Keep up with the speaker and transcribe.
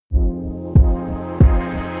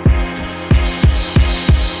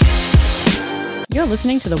You're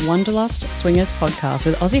listening to the Wanderlust Swingers podcast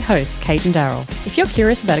with Aussie hosts Kate and Daryl. If you're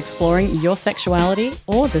curious about exploring your sexuality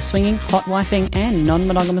or the swinging, hot wifing and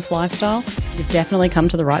non-monogamous lifestyle, you've definitely come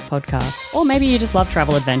to the right podcast. Or maybe you just love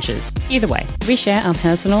travel adventures. Either way, we share our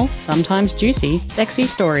personal, sometimes juicy, sexy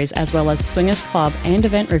stories as well as swingers club and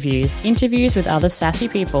event reviews, interviews with other sassy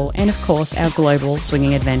people, and of course our global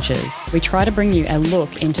swinging adventures. We try to bring you a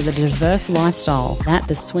look into the diverse lifestyle that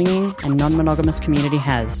the swinging and non-monogamous community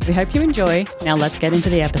has. We hope you enjoy. Now let's get into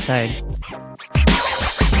the episode.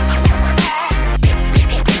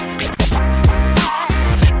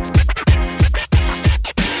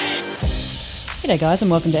 G'day guys, and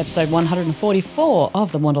welcome to episode 144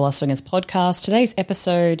 of the Wanderlust Swingers podcast. Today's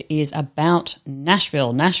episode is about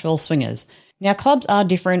Nashville swingers. Now, clubs are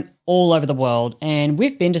different all over the world, and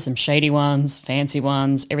we've been to some shady ones, fancy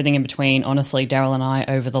ones, everything in between. Honestly, Daryl and I,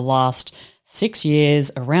 over the last 6 years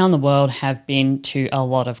around the world, have been to a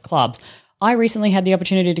lot of clubs. I recently had the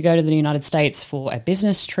opportunity to go to the United States for a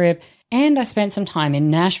business trip, and I spent some time in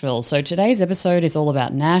Nashville. So today's episode is all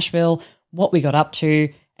about Nashville, what we got up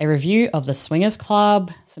to, a review of the Swingers Club,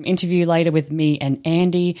 some interview later with me and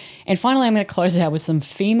Andy, and finally I'm going to close out with some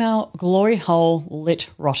female glory hole lit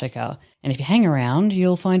rotica. And if you hang around,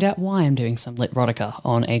 you'll find out why I'm doing some lit rotica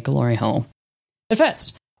on a glory hole. But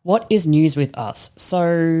first, what is news with us?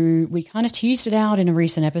 So we kind of teased it out in a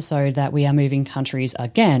recent episode that we are moving countries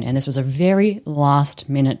again, and this was a very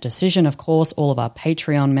last-minute decision. Of course, all of our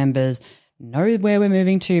Patreon members know where we're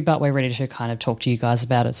moving to, but we're ready to kind of talk to you guys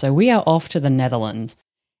about it. So we are off to the Netherlands.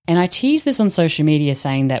 And I teased this on social media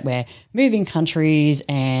saying that we're moving countries,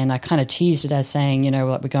 and I kind of teased it as saying, you know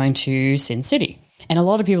what, we're going to Sin City. And a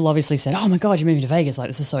lot of people obviously said, oh my God, you're moving to Vegas. Like,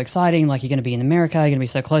 this is so exciting. Like, you're going to be in America. You're going to be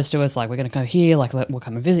so close to us. Like, we're going to go here. Like, we'll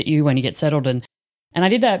come and visit you when you get settled. And I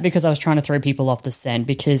did that because I was trying to throw people off the scent,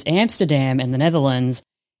 because Amsterdam and the Netherlands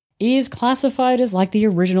is classified as like the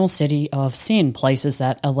original city of sin, places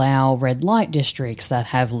that allow red light districts, that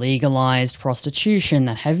have legalized prostitution,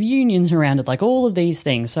 that have unions around it, like all of these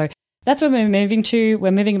things. So that's where we're moving to.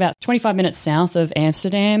 We're moving about 25 minutes south of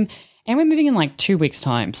Amsterdam, and we're moving in like 2 weeks'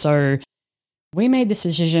 time. So we made this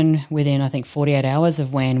decision within, I think, 48 hours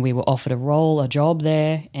of when we were offered a job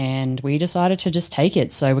there, and we decided to just take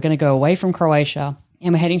it. So we're going to go away from Croatia,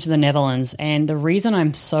 and we're heading to the Netherlands. And the reason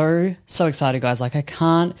I'm so excited, guys, like I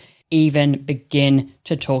can't even begin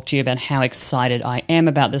to talk to you about how excited I am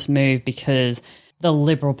about this move, because the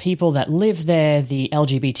liberal people that live there, the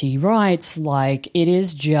LGBT rights, like it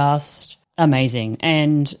is just amazing.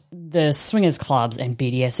 And the swingers clubs and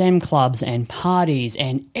BDSM clubs and parties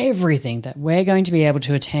and everything that we're going to be able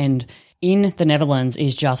to attend in the Netherlands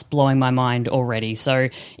is just blowing my mind already. So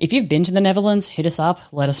if you've been to the Netherlands, hit us up,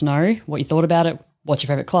 let us know what you thought about it, what's your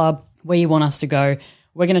favorite club, where you want us to go.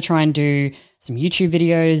 We're going to try and do some YouTube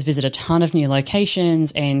videos, visit a ton of new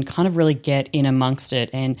locations, and kind of really get in amongst it.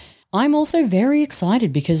 And I'm also very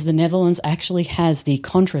excited because the Netherlands actually has the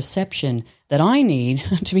contraception that I need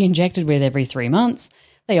to be injected with every 3 months.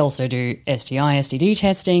 They also do STI, STD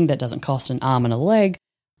testing that doesn't cost an arm and a leg.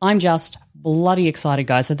 I'm just bloody excited,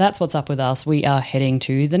 guys. So that's what's up with us. We are heading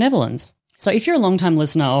to the Netherlands. So if you're a long-time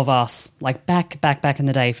listener of us, like back in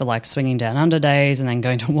the day for like Swinging Down Under days and then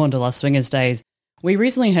going to Wanderlust Swingers days, we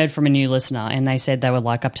recently heard from a new listener, and they said they were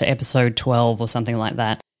like up to episode 12 or something like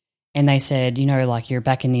that. And they said, you know, like you're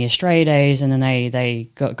back in the Australia days, and then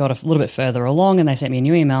they got a little bit further along, and they sent me a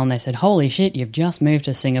new email, and they said, holy shit, you've just moved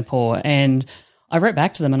to Singapore. And I wrote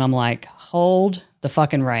back to them, and I'm like, hold the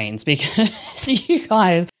fucking reins, because you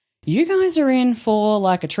guys are in for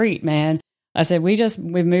like a treat, man. I said,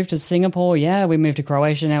 we've moved to Singapore. Yeah, we moved to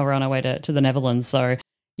Croatia. Now we're on our way to the Netherlands. So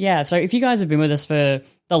yeah, so if you guys have been with us for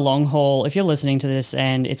the long haul, if you're listening to this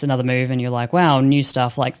and it's another move and you're like, wow, new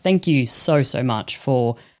stuff, like thank you so much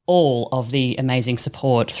for all of the amazing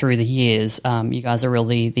support through the years. You guys are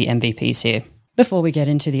really the MVPs here. Before we get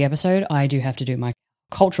into the episode, I do have to do my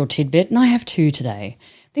cultural tidbit, and I have two today.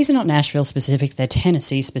 These are not Nashville specific, they're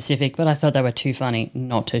Tennessee specific, but I thought they were too funny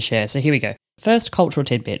not to share. So here we go. First cultural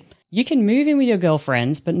tidbit. You can move in with your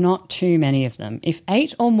girlfriends, but not too many of them. If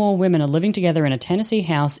 8 or more women are living together in a Tennessee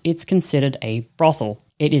house, it's considered a brothel.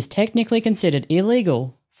 It is technically considered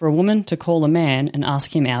illegal for a woman to call a man and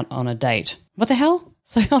ask him out on a date. What the hell?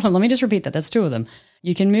 So hold on, let me just repeat that. That's 2 of them.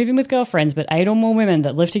 You can move in with girlfriends, but 8 or more women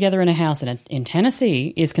that live together in a house in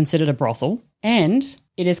Tennessee is considered a brothel, and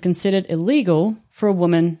it is considered illegal for a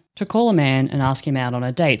woman to call a man and ask him out on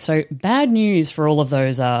a date. So bad news for all of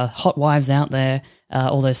those hot wives out there,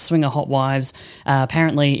 all those swinger hot wives.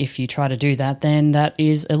 Apparently, if you try to do that, then that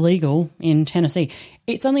is illegal in Tennessee.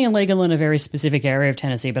 It's only illegal in a very specific area of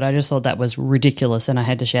Tennessee, but I just thought that was ridiculous, and I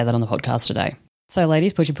had to share that on the podcast today. So,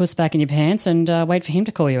 ladies, put your puss back in your pants and wait for him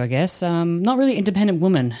to call you, I guess. Not really independent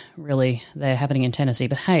woman, really, they're happening in Tennessee.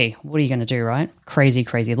 But hey, what are you going to do, right? Crazy,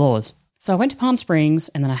 crazy laws. So I went to Palm Springs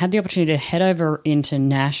and then I had the opportunity to head over into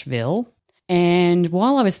Nashville. And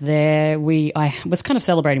while I was there, I was kind of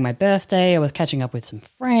celebrating my birthday. I was catching up with some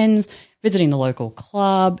friends, visiting the local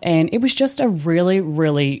club, and it was just a really,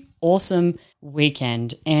 really awesome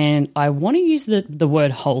weekend. And I want to use the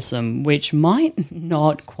word wholesome, which might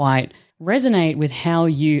not quite resonate with how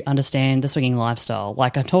you understand the swinging lifestyle.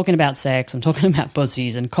 Like, I'm talking about sex, I'm talking about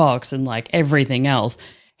pussies and cocks and like everything else.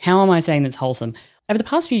 How am I saying that's wholesome? Over the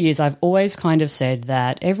past few years, I've always kind of said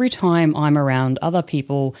that every time I'm around other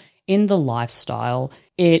people in the lifestyle,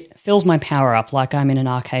 it fills my power up like I'm in an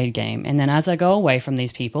arcade game. And then as I go away from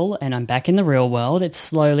these people and I'm back in the real world, it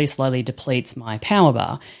slowly, slowly depletes my power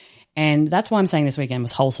bar. And that's why I'm saying this weekend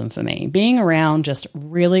was wholesome for me. Being around just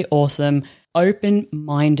really awesome,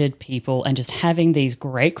 open-minded people and just having these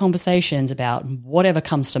great conversations about whatever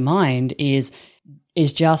comes to mind is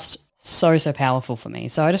just so powerful for me.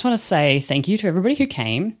 So I just want to say thank you to everybody who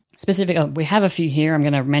came. We have a few here. I'm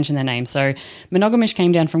going to mention their names. So Monogamish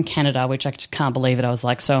came down from Canada, which I just can't believe it. I was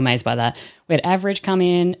like so amazed by that. We had Average come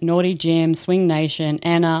in, Naughty Jim, Swing Nation,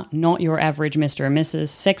 Anna, Not Your Average Mr. and Mrs.,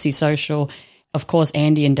 Sexy Social, of course,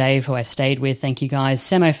 Andy and Dave, who I stayed with. Thank you guys.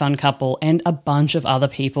 Semo Fun Couple, and a bunch of other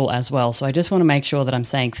people as well. So I just want to make sure that I'm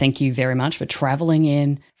saying thank you very much for traveling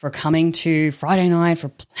in, for coming to Friday night,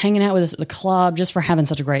 for hanging out with us at the club, just for having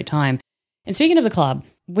such a great time. And speaking of the club,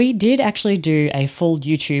 we did actually do a full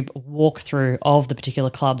YouTube walkthrough of the particular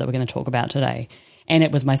club that we're going to talk about today. And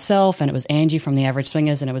it was myself, and it was Angie from The Average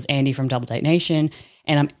Swingers, and it was Andy from Double Date Nation.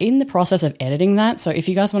 And I'm in the process of editing that. So if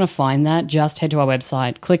you guys want to find that, just head to our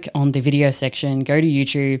website, click on the video section, go to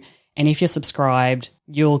YouTube, and if you're subscribed,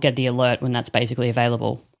 you'll get the alert when that's basically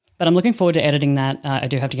available. But I'm looking forward to editing that. I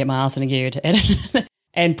do have to get my ass in a gear to edit it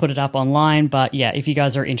and put it up online. But yeah, if you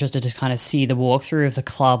guys are interested to kind of see the walkthrough of the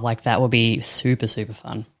club, like that will be super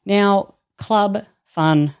fun. Now, club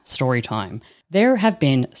fun story time. There have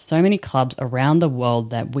been so many clubs around the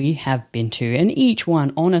world that we have been to, and each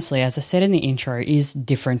one, honestly, as I said in the intro, is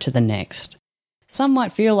different to the next. Some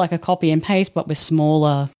might feel like a copy and paste, but with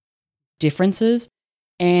smaller differences,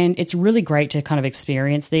 and it's really great to kind of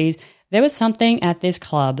experience these. There was something at this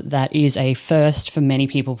club that is a first for many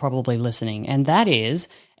people probably listening, and that is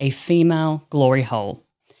a female glory hole.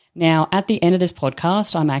 Now, at the end of this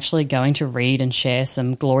podcast, I'm actually going to read and share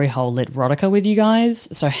some glory hole lit erotica with you guys,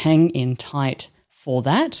 so hang in tight for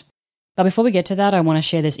that. But before we get to that, I want to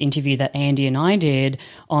share this interview that Andy and I did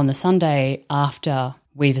on the Sunday after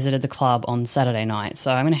we visited the club on Saturday night.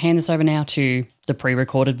 So I'm going to hand this over now to the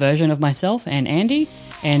pre-recorded version of myself and Andy,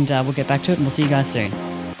 and we'll get back to it, and we'll see you guys soon.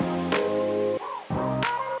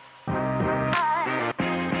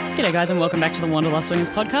 G'day guys, and welcome back to the Wanderlust Swingers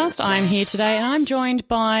podcast. I'm here today and I'm joined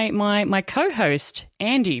by my co-host,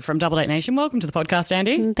 Andy from Double Date Nation. Welcome to the podcast,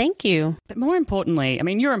 Andy. Thank you. But more importantly, I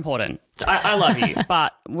mean, you're important. I love you,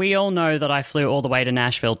 but we all know that I flew all the way to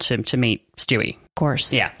Nashville to meet Stewie. Of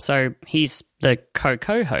course. Yeah, so he's the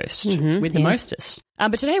co-host with the mostest.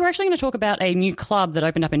 But today we're actually going to talk about a new club that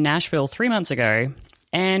opened up in Nashville 3 months ago.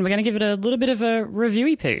 And we're going to give it a little bit of a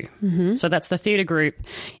reviewy poo. Mm-hmm. So that's the theatre group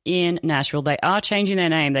in Nashville. They are changing their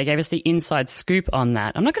name. They gave us the inside scoop on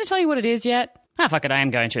that. I'm not going to tell you what it is yet. Fuck it, I am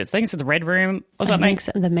going to. I think it's the Red Room or something. I think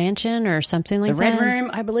so, the Mansion or something like that. The Red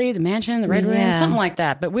Room, I believe. The Mansion, the Red Room, something like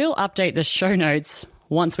that. But we'll update the show notes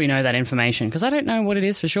once we know that information, because I don't know what it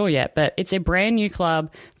is for sure yet. But it's a brand new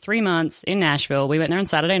club, 3 months in Nashville. We went there on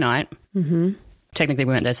Saturday night. Mm-hmm. Technically,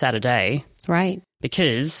 we went there Saturday. Right.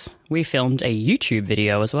 Because we filmed a YouTube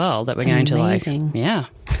video as well that we're going to amazing. Yeah,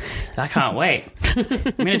 I can't wait. I'm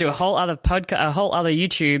going to do a whole other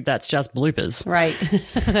YouTube that's just bloopers. Right.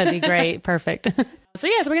 That'd be great. Perfect. So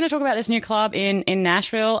we're going to talk about this new club in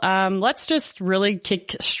Nashville. Let's just really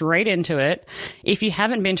kick straight into it. If you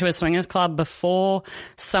haven't been to a swingers club before,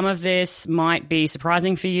 some of this might be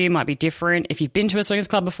surprising for you, might be different. If you've been to a swingers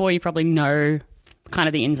club before, you probably know kind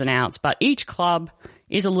of the ins and outs, but each club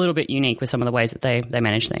is a little bit unique with some of the ways that they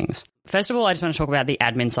manage things. First of all, I just want to talk about the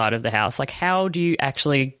admin side of the house. Like, how do you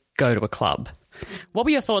actually go to a club? What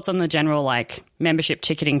were your thoughts on the general, like, membership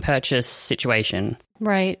ticketing purchase situation?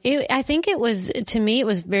 Right. I think it was, to me, it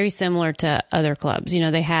was very similar to other clubs. You know,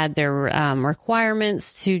 they had their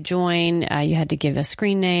requirements to join. You had to give a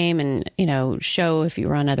screen name and, you know, show if you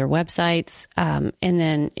were on other websites. And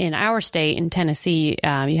then in our state, in Tennessee,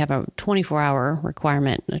 you have a 24-hour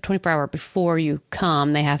requirement. A 24-hour before you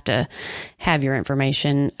come, they have to have your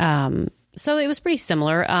information. So it was pretty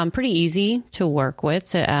similar, pretty easy to work with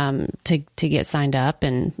to get signed up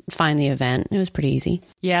and find the event. It was pretty easy.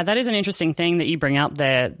 Yeah, that is an interesting thing that you bring up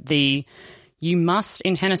there. In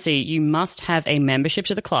Tennessee, you must have a membership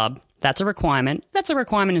to the club. That's a requirement. That's a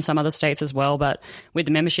requirement in some other states as well. But with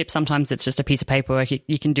the membership, sometimes it's just a piece of paperwork.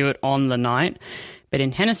 You can do it on the night. But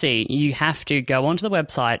in Tennessee, you have to go onto the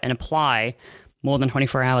website and apply more than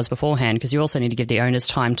 24 hours beforehand, because you also need to give the owners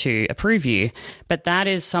time to approve you. But that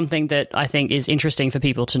is something that I think is interesting for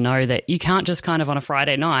people to know, that you can't just kind of on a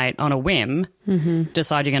Friday night on a whim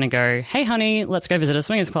decide you're going to go, hey, honey, let's go visit a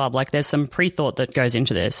swingers club. Like, there's some pre-thought that goes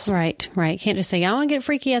into this. Right. Can't just say, I want to get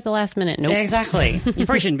freaky at the last minute. Nope. Exactly. You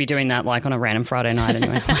probably shouldn't be doing that like on a random Friday night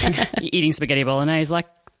anyway. Like, you're eating spaghetti bolognese, like,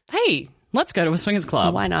 hey, let's go to a swingers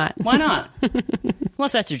club. Why not? Why not?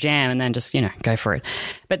 Unless that's your jam, and then just, go for it.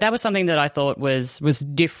 But that was something that I thought was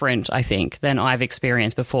different, I think, than I've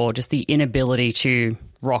experienced before, just the inability to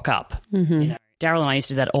rock up. Mm-hmm. Daryl and I used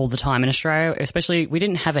to do that all the time in Australia, especially we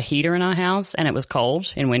didn't have a heater in our house and it was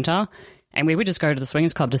cold in winter. And we would just go to the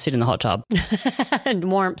swingers club to sit in the hot tub. And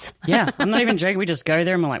warmth. Yeah, I'm not even joking. We just go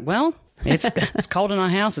there and we're like, well, it's cold in our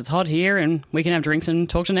house, it's hot here, and we can have drinks and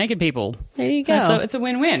talk to naked people. There you go. So it's a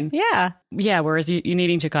win-win. Yeah. Yeah, whereas you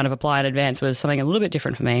needing to kind of apply in advance was something a little bit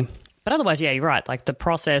different for me. But otherwise, yeah, you're right. Like, the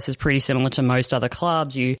process is pretty similar to most other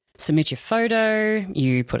clubs. You submit your photo,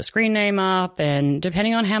 you put a screen name up, and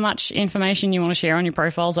depending on how much information you want to share on your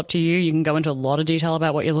profile is up to you. You can go into a lot of detail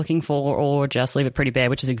about what you're looking for, or just leave it pretty bare,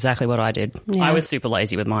 which is exactly what I did. Yeah. I was super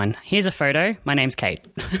lazy with mine. Here's a photo. My name's Kate.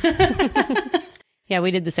 Yeah, we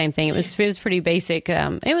did the same thing. It was pretty basic.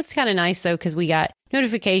 It was kind of nice, though, because we got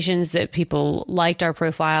notifications that people liked our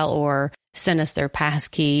profile or sent us their pass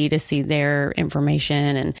key to see their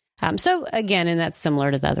information. And so, again, and that's similar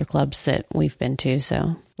to the other clubs that we've been to.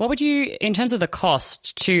 So, what would you, in terms of the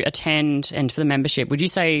cost to attend and for the membership, would you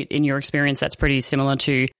say in your experience that's pretty similar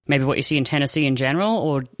to maybe what you see in Tennessee in general,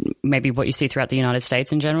 or maybe what you see throughout the United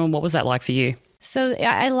States in general? What was that like for you? So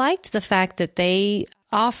I liked the fact that they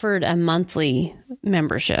offered a monthly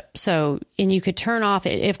membership. So, and you could turn off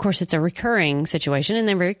it. Of course, it's a recurring situation, and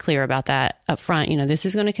they're very clear about that up front. This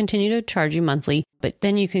is going to continue to charge you monthly, but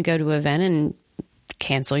then you can go to an event and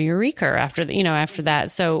cancel your recur after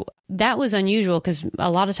that. So that was unusual, because a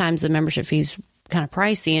lot of times the membership fee's kind of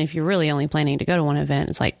pricey. And if you're really only planning to go to one event,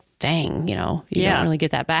 it's like, dang, you don't really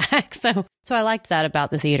get that back. So I liked that about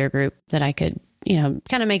the theater group, that I could,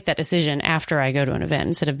 kind of make that decision after I go to an event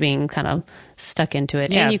instead of being kind of stuck into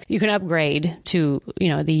it. Yeah. And you can upgrade to,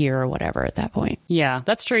 the year or whatever at that point. Yeah,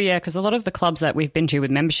 that's true. Yeah. Because a lot of the clubs that we've been to with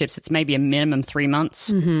memberships, it's maybe a minimum 3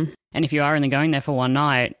 months. Mm-hmm. And if you are only going there for one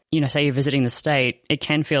night, say you're visiting the state, it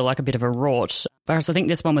can feel like a bit of a rort. Whereas I think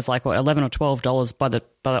this one was like, $11 or $12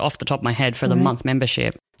 by off the top of my head for the month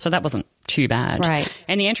membership. So that wasn't too bad. Right.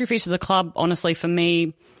 And the entry fees to the club, honestly, for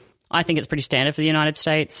me, I think it's pretty standard for the United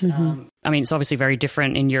States. Mm-hmm. It's obviously very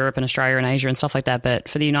different in Europe and Australia and Asia and stuff like that. But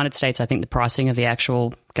for the United States, I think the pricing of the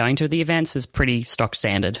actual going to the events is pretty stock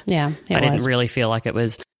standard. Yeah, I didn't really feel like it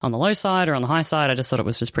was on the low side or on the high side. I just thought it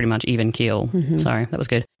was just pretty much even keel. Mm-hmm. So that was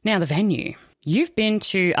good. Now, the venue. You've been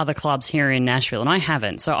to other clubs here in Nashville, and I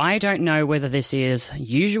haven't. So I don't know whether this is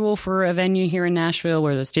usual for a venue here in Nashville,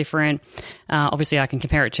 whether it's different. Obviously, I can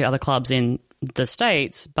compare it to other clubs in the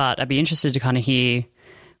States, but I'd be interested to kind of hear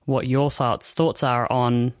what your thoughts are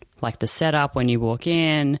on, like, the setup when you walk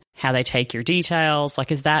in, how they take your details.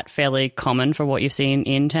 Like, is that fairly common for what you've seen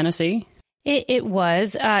in Tennessee? It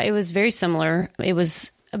was very similar. It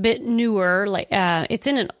was a bit newer. Like, it's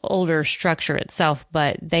in an older structure itself,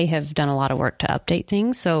 but they have done a lot of work to update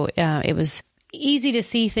things. So it was easy to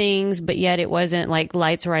see things, but yet it wasn't like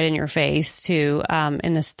lights right in your face too.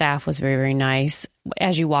 And the staff was very, very nice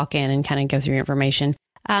as you walk in and kind of go through your information.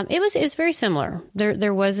 It was very similar.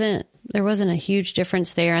 There wasn't a huge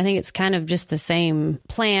difference there. I think it's kind of just the same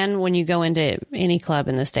plan when you go into any club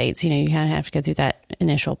in the States. You kind of have to go through that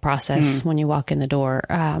initial process when you walk in the door.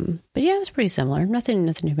 But yeah, it was pretty similar.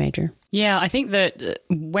 Nothing too major. Yeah, I think that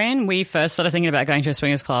when we first started thinking about going to a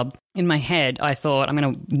swingers club, in my head, I thought, I'm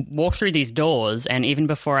going to walk through these doors, and even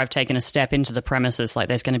before I've taken a step into the premises, like,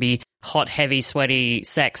 there's going to be hot, heavy, sweaty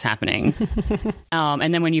sex happening.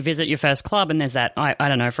 And then when you visit your first club, and there's that, I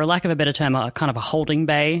don't know, for lack of a better term, a kind of a holding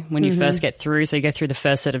bay when you first get through. So you go through the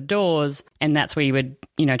first set of doors, and that's where you would,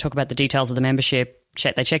 talk about the details of the membership.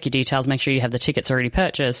 They check your details, make sure you have the tickets already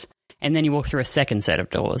purchased. And then you walk through a second set of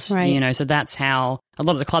doors, right. So that's how a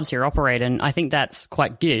lot of the clubs here operate, and I think that's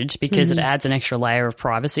quite good because it adds an extra layer of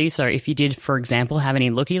privacy. So if you did, for example, have any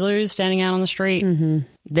looky-loos standing out on the street,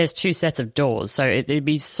 there's 2 sets of doors. So it'd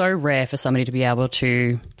be so rare for somebody to be able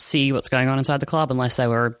to see what's going on inside the club unless they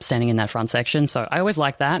were standing in that front section. So I always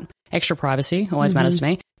like that. Extra privacy always matters to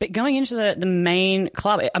me. But going into the main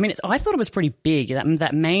club, I mean, I thought it was pretty big,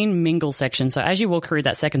 that main mingle section. So as you walk through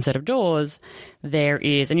that second set of doors, there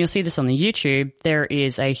is, and you'll see this on the YouTube, there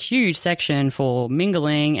is a huge section for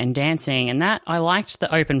mingling and dancing. And that, I liked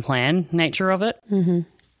the open plan nature of it.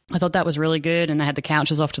 I thought that was really good. And they had the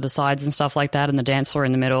couches off to the sides and stuff like that and the dance floor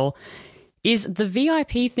in the middle. Is the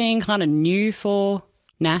VIP thing kind of new for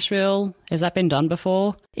Nashville? Has that been done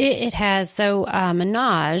before? It has. So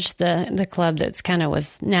Minaj, the club that's kind of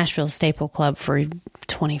was Nashville's staple club for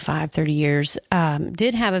 25, 30 years,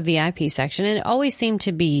 did have a VIP section, and it always seemed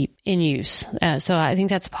to be in use. So I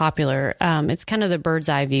think that's popular. It's kind of the bird's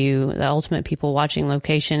eye view, the ultimate people watching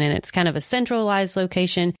location, and it's kind of a centralized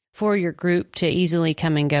location for your group to easily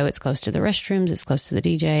come and go. It's close to the restrooms, it's close to the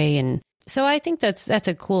DJ, and so I think that's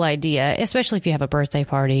a cool idea, especially if you have a birthday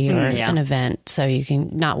party or an event, so you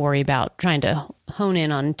can not worry about trying to hone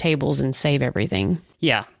in on tables and save everything.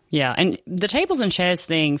 Yeah. And the tables and chairs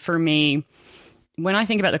thing, for me, when I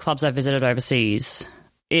think about the clubs I've visited overseas,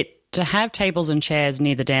 to have tables and chairs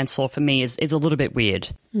near the dance floor for me is a little bit weird.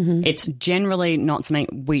 It's generally not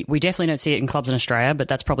something, we definitely don't see it in clubs in Australia, but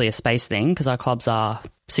that's probably a space thing because our clubs are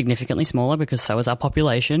significantly smaller because so is our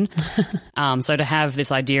population. So to have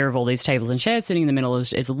this idea of all these tables and chairs sitting in the middle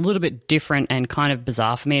is a little bit different and kind of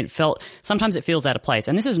bizarre for me. Sometimes it feels out of place.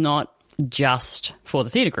 And this is not just for the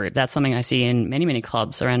theatre group. That's something I see in many, many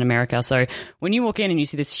clubs around America. So when you walk in and you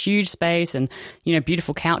see this huge space and,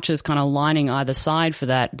 beautiful couches kind of lining either side for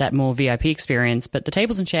that more VIP experience, but the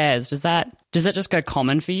tables and chairs, does that just go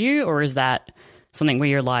common for you, or is that something where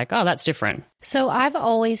you're like, oh, that's different? So I've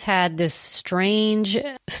always had this strange,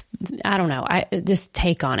 this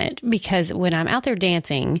take on it, because when I'm out there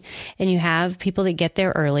dancing and you have people that get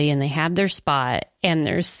there early and they have their spot and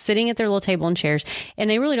they're sitting at their little table and chairs and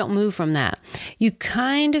they really don't move from that, you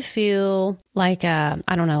kind of feel like,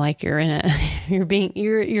 like you're in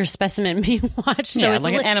you're a specimen being watched. So it's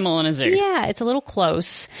like an animal in a zoo. Yeah, it's a little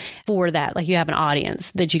close for that. Like you have an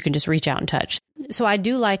audience that you can just reach out and touch. So I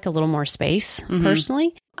do like a little more space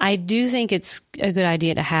personally. I do think it's a good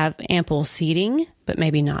idea to have ample seating, but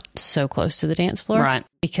maybe not so close to the dance floor. Right.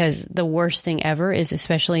 Because the worst thing ever is,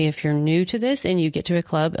 especially if you're new to this and you get to a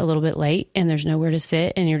club a little bit late and there's nowhere to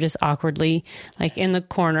sit and you're just awkwardly like in the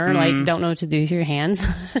corner, like don't know what to do with your hands.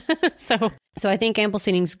 So I think ample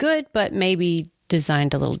seating's good, but maybe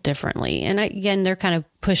designed a little differently. And again, they're kind of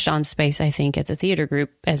pushed on space, I think, at the theater group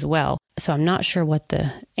as well. So I'm not sure what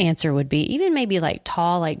the answer would be. Even maybe like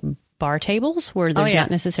tall, like bar tables where there's not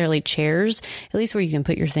necessarily chairs, at least where you can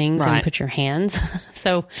put your things and put your hands.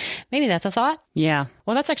 So maybe that's a thought. Yeah.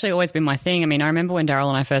 Well, that's actually always been my thing. I mean, I remember when Daryl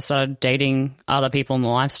and I first started dating other people in the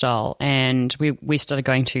lifestyle, and we started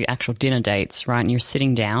going to actual dinner dates, right? And you're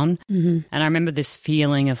sitting down. And I remember this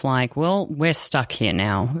feeling of like, well, we're stuck here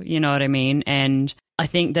now. You know what I mean? And I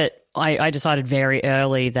think that I decided very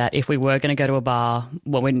early that if we were going to go to a bar,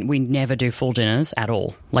 well, we never do full dinners at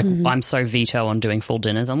all. Like I'm so veto on doing full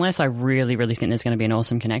dinners unless I really, really think there's going to be an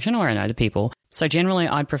awesome connection or I know the people. So generally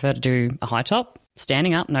I'd prefer to do a high top,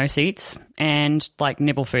 standing up, no seats, and like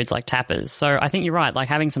nibble foods like tappers. So I think you're right, like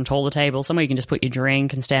having some taller tables, somewhere you can just put your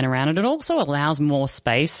drink and stand around it. It also allows more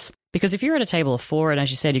space because if you're at a table of 4 and as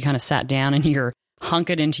you said, you kind of sat down and you're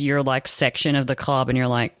hunkered into your like section of the club and you're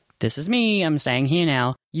like, this is me, I'm staying here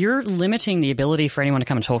now, you're limiting the ability for anyone to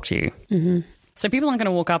come and talk to you. So people aren't going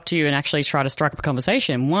to walk up to you and actually try to strike up a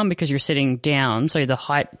conversation. One, because you're sitting down, so the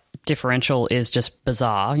height differential is just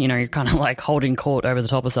bizarre. You're kind of like holding court over the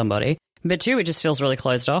top of somebody. But 2, it just feels really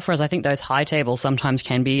closed off, whereas I think those high tables sometimes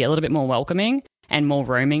can be a little bit more welcoming and more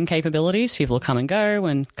roaming capabilities. People come and go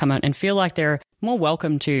and come out and feel like they're more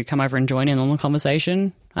welcome to come over and join in on the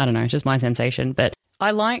conversation. I don't know, it's just my sensation. But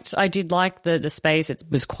I did like the space. It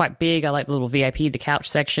was quite big. I liked the little VIP, the couch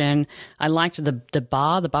section. I liked the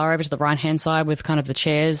bar over to the right-hand side with kind of the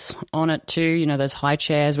chairs on it too, those high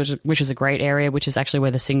chairs, which is a great area, which is actually where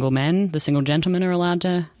the single gentlemen are allowed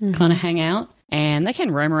to kind of hang out. And they can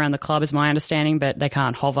roam around the club is my understanding, but they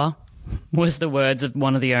can't hover, was the words of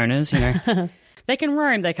one of the owners, They can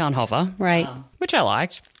roam, they can't hover. Right. Which I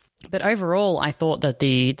liked. But overall, I thought that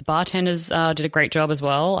the bartenders did a great job as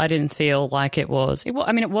well. I didn't feel like it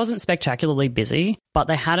wasn't spectacularly busy, but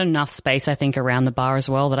they had enough space, I think, around the bar as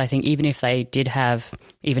well that I think even if they did have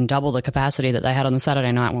even double the capacity that they had on the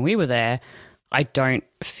Saturday night when we were there, I don't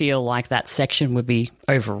feel like that section would be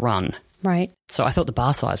overrun. Right. So I thought the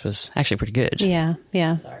bar size was actually pretty good. Yeah,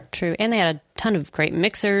 true. And they had a ton of great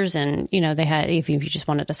mixers, and they had, if you just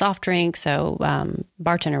wanted a soft drink. So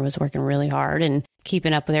bartender was working really hard and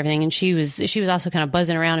keeping up with everything, and she was also kind of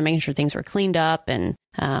buzzing around and making sure things were cleaned up, and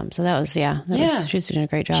so that was she was doing a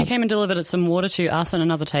great job. She came and delivered some water to us and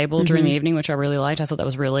another table during the evening, which I really liked. I thought that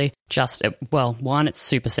was really just one, it's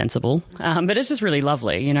super sensible, but it's just really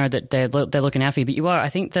lovely, that they're looking out for you. But I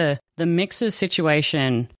think the mixers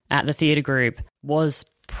situation at the theatre group was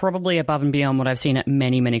probably above and beyond what I've seen at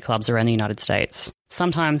many, many clubs around the United States.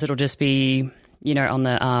 Sometimes it'll just be, on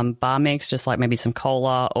the bar mix, just like maybe some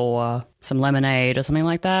cola or some lemonade or something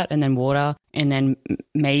like that, and then water, and then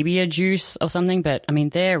maybe a juice or something. But, I mean,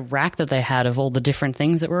 their rack that they had of all the different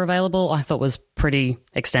things that were available, I thought was pretty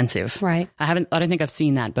extensive. Right. I don't think I've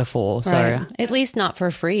seen that before. So right. At least not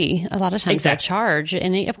for free. A lot of times they charge.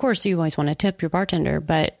 And, of course, you always want to tip your bartender,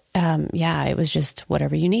 but it was just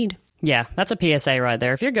whatever you need. Yeah, that's a PSA right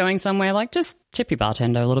there. If you're going somewhere, just tip your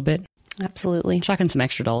bartender a little bit. Absolutely. Chuck in some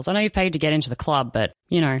extra dollars. I know you've paid to get into the club, but,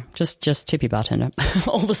 just tip your bartender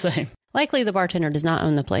all the same. Likely the bartender does not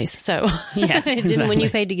own the place. So exactly. When you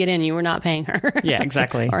paid to get in, you were not paying her. Yeah,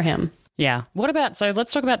 exactly. Or him. Yeah. So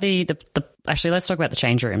let's talk about let's talk about the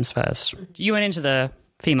change rooms first. You went into the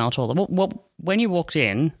female toilet. When you walked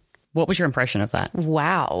in, what was your impression of that?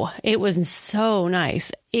 Wow. It was so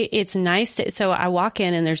nice. It's nice. So I walk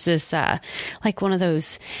in and there's this, one of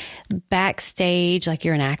those backstage, like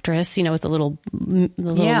you're an actress, with the little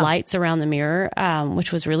lights around the mirror,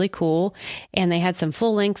 which was really cool. And they had some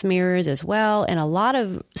full length mirrors as well, and a lot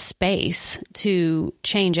of space to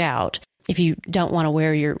change out. If you don't want to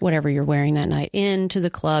wear whatever you're wearing that night into the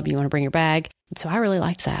club, you want to bring your bag. So I really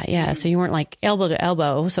liked that. Yeah. So you weren't elbow to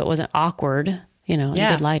elbow, so it wasn't awkward. And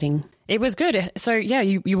good lighting. It was good. So,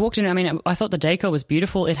 you walked in. I mean, I thought the decor was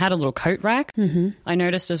beautiful. It had a little coat rack, I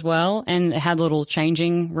noticed as well, and it had a little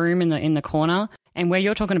changing room in the corner. And where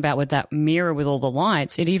you're talking about with that mirror with all the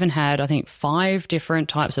lights, it even had, I think, 5 different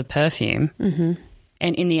types of perfume. Mm-hmm.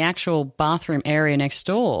 And in the actual bathroom area next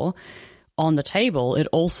door, on the table, it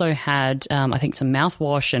also had, I think, some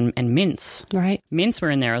mouthwash and mints. Right. Mints were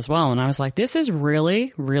in there as well. And I was like, this is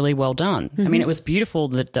really, really well done. Mm-hmm. I mean, it was beautiful.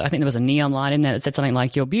 I think there was a neon light in there that said something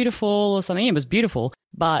like, "You're beautiful" or something. It was beautiful.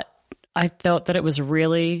 But I felt that it was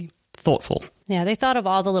really thoughtful. Yeah, they thought of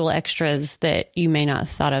all the little extras that you may not have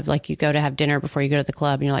thought of. Like you go to have dinner before you go to the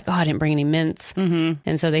club and you're like, oh, I didn't bring any mints. Mm-hmm.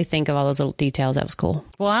 And so they think of all those little details. That was cool.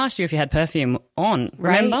 Well, I asked you if you had perfume on.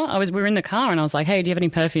 Remember? Right. We were in the car and I was like, hey, do you have any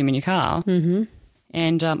perfume in your car? Mm-hmm.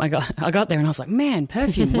 And I got there and I was like, man,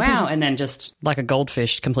 perfume, wow. And then just like a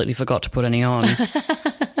goldfish, completely forgot to put any on.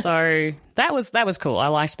 So that was cool. I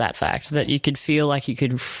liked that fact that you could feel like you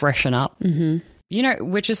could freshen up. Mm-hmm.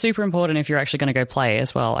 Which is super important if you're actually going to go play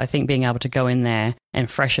as well. I think being able to go in there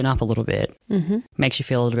and freshen up a little bit makes you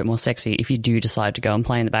feel a little bit more sexy if you do decide to go and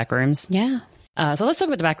play in the back rooms. Yeah. So let's talk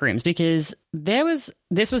about the back rooms because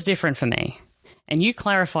this was different for me. And you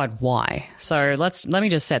clarified why. So let me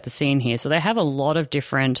just set the scene here. So they have a lot of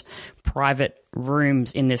different private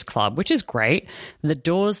rooms in this club, which is great. The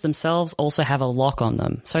doors themselves also have a lock on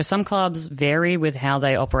them. So some clubs vary with how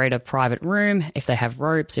they operate a private room, if they have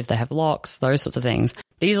ropes, if they have locks, those sorts of things.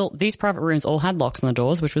 These private rooms all had locks on the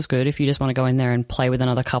doors, which was good if you just want to go in there and play with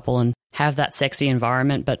another couple and have that sexy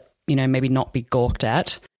environment, but maybe not be gawked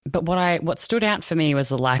at. But what stood out for me was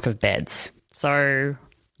the lack of beds. So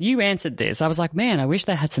you answered this. I was like, man, I wish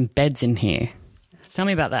they had some beds in here. Tell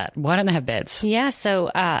me about that. Why don't they have beds? Yeah, so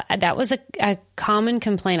that was a common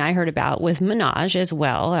complaint I heard about with Menage as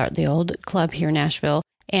well, the old club here in Nashville.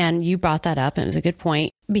 And you brought that up, and it was a good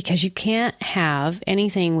point, because you can't have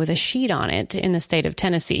anything with a sheet on it in the state of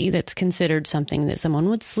Tennessee that's considered something that someone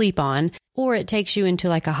would sleep on, or it takes you into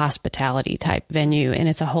like a hospitality type venue, and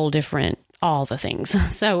it's a whole different, all the things.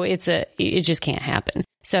 So it just can't happen.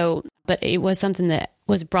 So, but it was something that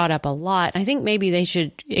was brought up a lot. I think maybe they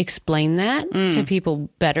should explain that to people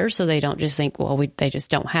better so they don't just think, well, they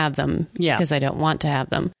just don't have them because they don't want to have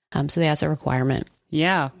them. So that's a requirement.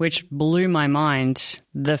 Yeah, which blew my mind,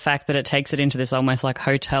 the fact that it takes it into this almost like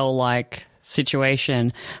hotel-like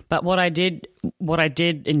situation. But what I did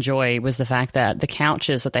enjoy was the fact that the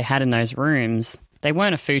couches that they had in those rooms, they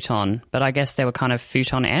weren't a futon, but I guess they were kind of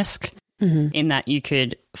futon-esque in that you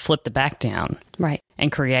could flip the back down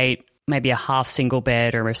and create maybe a half single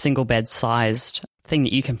bed or a single bed sized thing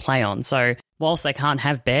that you can play on. So whilst they can't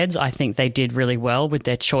have beds, I think they did really well with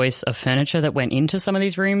their choice of furniture that went into some of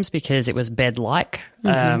these rooms because it was bed-like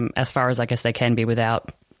as far as I guess they can be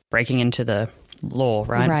without breaking into the law,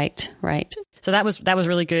 right? Right. So that was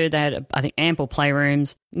really good. They had, I think, ample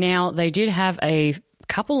playrooms. Now, they did have a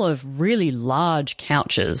couple of really large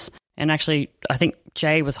couches. And actually, I think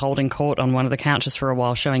Jay was holding court on one of the couches for a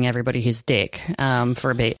while, showing everybody his dick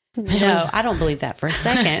for a bit. No, I don't believe that for a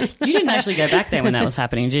second. You didn't actually go back there when that was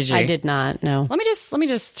happening, did you? I did not, no. Let me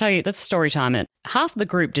just tell you, that's story time. Half the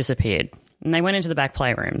group disappeared, and they went into the back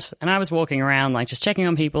playrooms. And I was walking around, like, just checking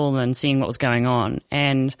on people and seeing what was going on.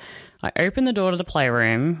 And I opened the door to the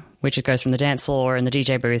playroom, which it goes from the dance floor and the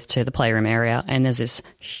DJ booth to the playroom area, and there's this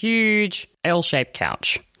huge L-shaped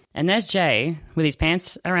couch. And there's Jay with his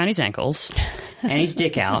pants around his ankles and his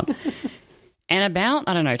dick out, and about,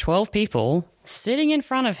 12 people sitting in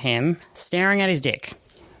front of him staring at his dick.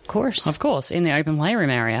 Of course, in the open playroom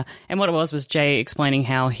area. And what it was Jay explaining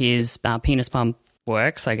how his penis pump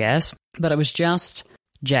works, I guess. But it was just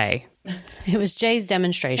Jay. It was Jay's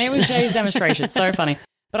demonstration. So funny.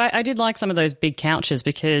 But I did like some of those big couches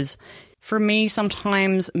because for me,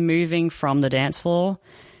 sometimes moving from the dance floor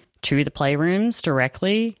to the playrooms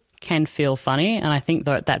directly can feel funny. And I think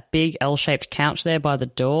that big L-shaped couch there by the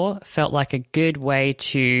door felt like a good way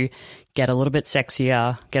to get a little bit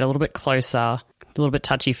sexier, get a little bit closer, a little bit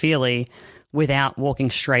touchy-feely without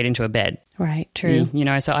walking straight into a bed. Right, true.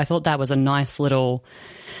 So I thought that was a nice little,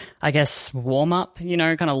 I guess, warm-up,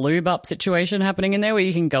 kind of lube-up situation happening in there where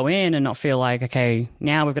you can go in and not feel like, okay,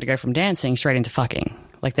 now we've got to go from dancing straight into fucking.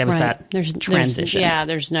 Like there was that transition.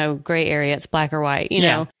 There's no gray area. It's black or white, you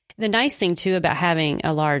know. The nice thing, too, about having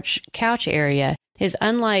a large couch area is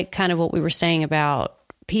unlike kind of what we were saying about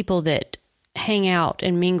people that hang out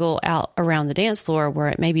and mingle out around the dance floor where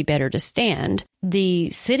it may be better to stand, the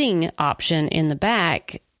sitting option in the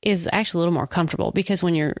back is actually a little more comfortable because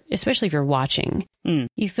especially if you're watching,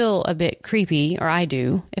 you feel a bit creepy, or I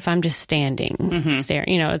do, if I'm just standing,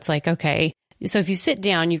 staring. It's like, okay. So if you sit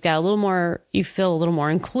down, you feel a little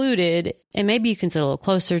more included, and maybe you can sit a little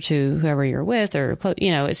closer to whoever you're with, or, it's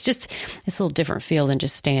a little different feel than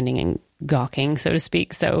just standing and gawking, so to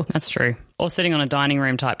speak. So that's true. Or sitting on a dining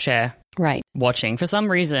room type chair. Right. Watching. For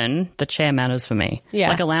some reason, the chair matters for me. Yeah.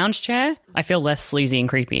 Like a lounge chair, I feel less sleazy and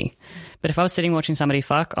creepy. But if I was sitting watching somebody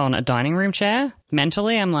fuck on a dining room chair,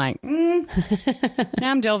 mentally I'm like, now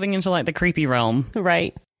I'm delving into like the creepy realm.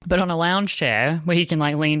 Right. But on a lounge chair where you can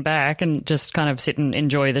like lean back and just kind of sit and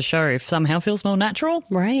enjoy the show, if somehow feels more natural.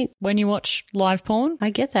 Right. When you watch live porn. I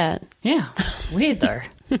get that. Yeah. Weird though.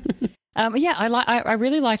 I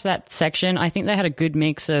really liked that section. I think they had a good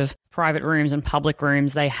mix of private rooms and public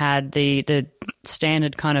rooms. They had the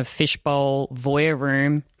standard kind of fishbowl voyeur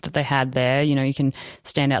room that they had there. You can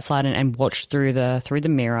stand outside and watch through the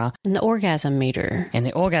mirror. And the orgasm meter.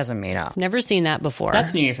 Never seen that before.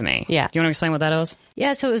 That's new for me. Yeah. Do you want to explain what that is?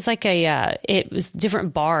 Yeah, so it was like it was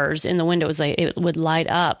different bars in the window. It was like it would light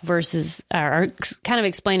up versus, or kind of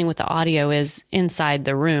explaining what the audio is inside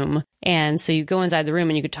the room. And so you go inside the room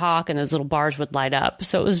and you could talk and those little bars would light up.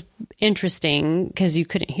 So it was interesting because you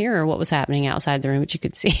couldn't hear what was happening outside the room, but you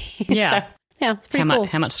could see. Yeah. So, yeah, it's pretty cool.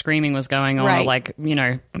 How much screaming was going on, right. Or like,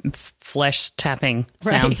 flesh tapping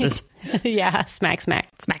sounds. Right. Yeah, smack, smack.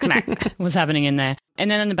 Smack, smack was happening in there. And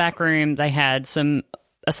then in the back room, they had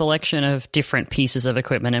a selection of different pieces of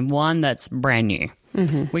equipment and one that's brand new,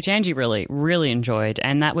 which Angie really, really enjoyed.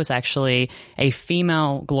 And that was actually a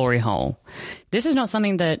female glory hole. This is not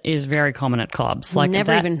something that is very common at clubs. Like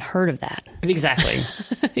never even heard of that. Exactly.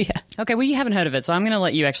 Yeah. Okay, well, you haven't heard of it, so I'm going to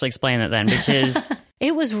let you actually explain it then because...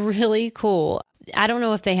 It was really cool. I don't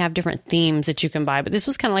know if they have different themes that you can buy, but this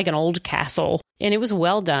was kind of like an old castle, and it was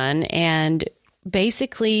well done. And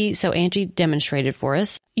basically, so Angie demonstrated for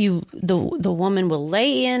us. The woman will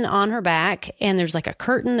lay in on her back, and there's like a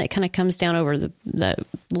curtain that kind of comes down over the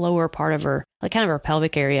lower part of her, like kind of her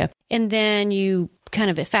pelvic area, and then you kind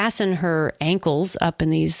of fasten her ankles up in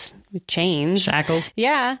these chains. Shackles.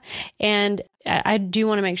 Yeah. And I do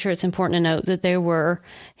want to make sure it's important to note that there were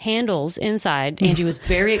handles inside. Angie was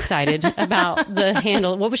very excited about the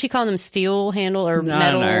handle. What was she calling them? Steel handle or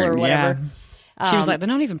metal or whatever? Yeah. She was like, they're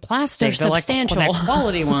not even plastic. They're substantial. Like, they're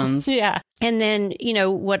quality ones. Yeah. And then,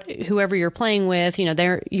 whoever you're playing with,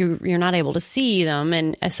 you're not able to see them.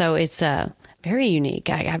 And so it's very unique.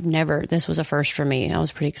 This was a first for me. I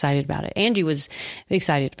was pretty excited about it. Angie was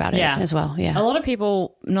excited about it as well. Yeah. Not a lot of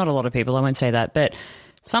people, I won't say that, but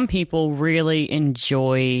some people really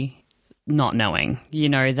enjoy not knowing.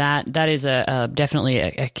 That is definitely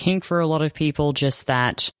a kink for a lot of people, just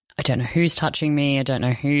that I don't know who's touching me. I don't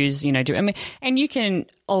know who's, doing. And you can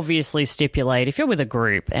obviously stipulate if you're with a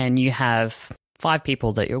group and you have 5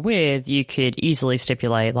 people that you're with, you could easily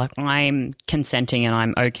stipulate like I'm consenting and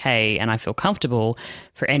I'm okay and I feel comfortable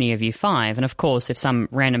for any of you 5. And of course, if some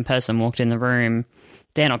random person walked in the room,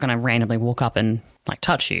 they're not going to randomly walk up and like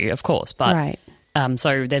touch you, of course. But right.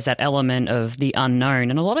 So there's that element of the unknown,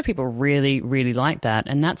 and a lot of people really, really like that,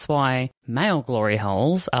 and that's why male glory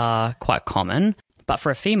holes are quite common, but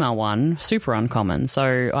for a female one, super uncommon.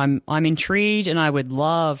 So I'm intrigued, and I would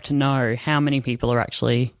love to know how many people are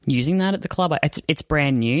actually using that at the club. It's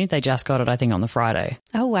brand new. They just got it, I think, on the Friday.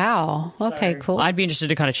 Oh, wow. Okay, cool. I'd be interested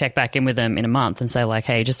to kind of check back in with them in a month and say, like,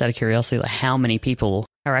 hey, just out of curiosity, like, how many people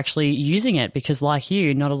are actually using it? Because like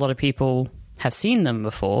you, not a lot of people have seen them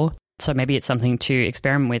before. So maybe it's something to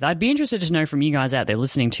experiment with. I'd be interested to know from you guys out there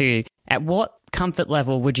listening too, at what comfort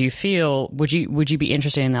level would you feel, would you be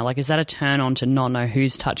interested in that? Like, is that a turn on to not know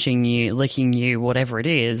who's touching you, licking you, whatever it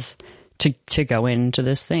is, to go into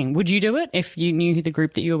this thing? Would you do it if you knew the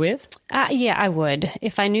group that you were with? Yeah, I would.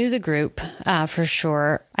 If I knew the group, for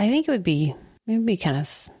sure. I think it would be kind of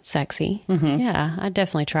sexy. Mm-hmm. Yeah, I'd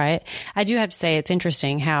definitely try it. I do have to say it's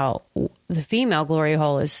interesting how the female glory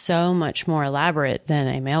hole is so much more elaborate than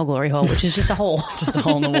a male glory hole, which is just a hole. Just a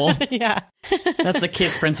hole in the wall. Yeah. That's the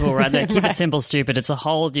KISS principle right there. Keep it simple, stupid. It's a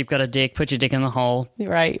hole. You've got a dick. Put your dick in the hole.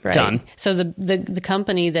 Right. Done. So the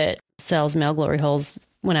company that sells male glory holes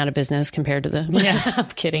went out of business compared to the... Yeah. I'm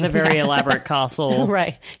kidding. The very elaborate castle.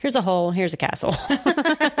 Right. Here's a hole. Here's a castle.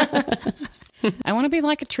 I want to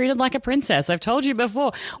be treated like a princess. I've told you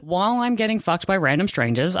before. While I'm getting fucked by random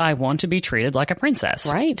strangers, I want to be treated like a princess.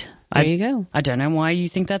 Right. There you go. I don't know why you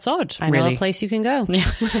think that's odd. I know a place you can go. Yeah.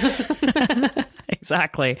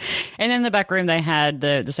 Exactly. And in the back room, they had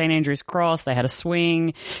the St. Andrew's Cross, they had a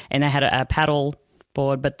swing, and they had a paddle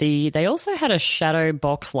board. But they also had a shadow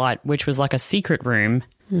box light, which was like a secret room,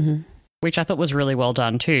 which I thought was really well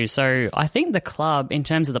done too. So I think the club, in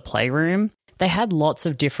terms of the playroom, they had lots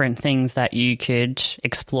of different things that you could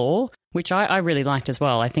explore, which I really liked as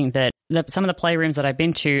well. I think that some of the playrooms that I've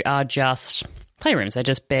been to are just playrooms. They're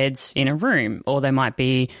just beds in a room, or they might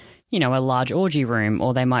be, a large orgy room,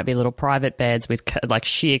 or they might be little private beds with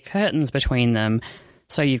sheer curtains between them.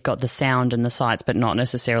 So you've got the sound and the sights, but not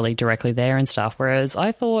necessarily directly there and stuff. Whereas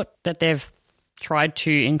I thought that they've tried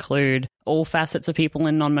to include all facets of people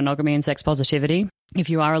in non-monogamy and sex positivity. If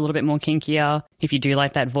you are a little bit more kinkier, if you do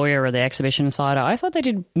like that voyeur or the exhibition side, I thought they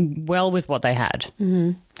did well with what they had.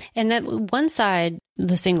 Mm-hmm. And that one side,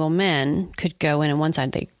 the single men could go in, and one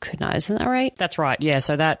side they could not. Isn't that right? That's right, yeah.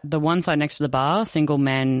 So the one side next to the bar, single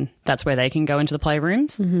men, that's where they can go into the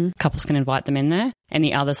playrooms. Mm-hmm. Couples can invite them in there. And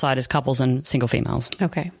the other side is couples and single females.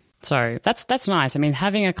 Okay. So that's nice. I mean,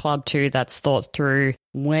 having a club too that's thought through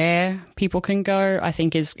where people can go, I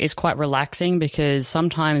think is quite relaxing, because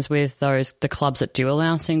sometimes with the clubs that do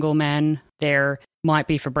allow single men, there might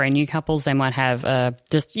be for brand new couples, they might have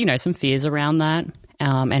just, some fears around that,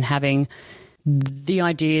 and having the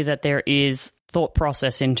idea that there is thought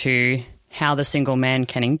process into how the single men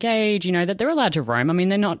can engage, that they're allowed to roam. I mean,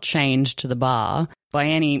 they're not chained to the bar by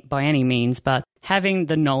any means, but having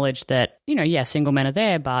the knowledge that, single men are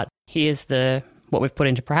there, but here's what we've put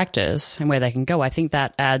into practice and where they can go. I think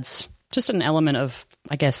that adds just an element of,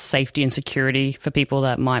 I guess, safety and security for people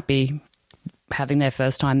that might be having their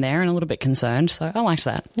first time there and a little bit concerned. So I liked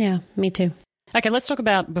that. Yeah, me too. Okay,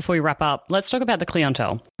 before we wrap up, let's talk about the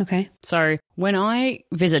clientele. Okay. So when I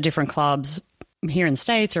visit different clubs here in the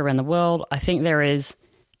States or around the world, I think there is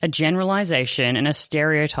a generalization and a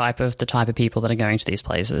stereotype of the type of people that are going to these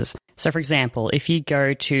places. So, for example, if you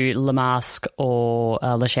go to Le Masque or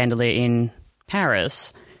Le Chandelier in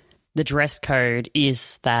Paris, the dress code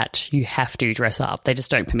is that you have to dress up. They just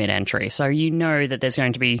don't permit entry. So you know that there's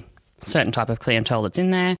going to be a certain type of clientele that's in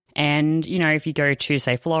there. And, if you go to,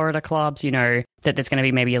 say, Florida clubs, you know that there's going to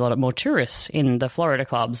be maybe a lot more tourists in the Florida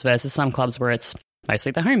clubs versus some clubs where it's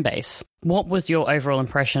mostly the home base. What was your overall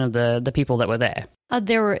impression of the people that were there?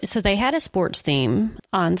 So they had a sports theme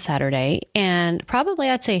on Saturday, and probably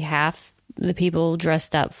I'd say half the people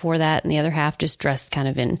dressed up for that, and the other half just dressed kind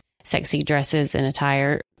of in sexy dresses and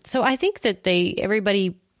attire. So I think that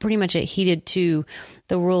everybody pretty much adhered to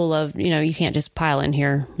the rule of, you can't just pile in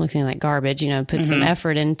here looking like garbage, put some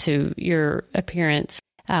effort into your appearance,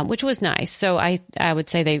 which was nice. So I would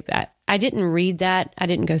say I didn't read that. I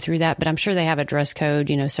didn't go through that, but I'm sure they have a dress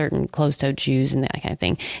code, certain closed-toed shoes and that kind of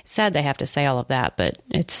thing. It's sad they have to say all of that, but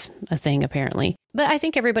it's a thing apparently. But I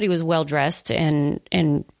think everybody was well-dressed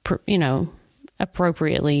and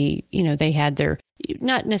appropriately, they had their,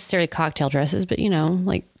 not necessarily cocktail dresses, but,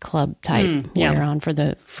 like club type wear on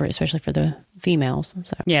especially for the females.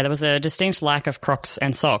 So. Yeah, there was a distinct lack of Crocs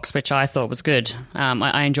and socks, which I thought was good.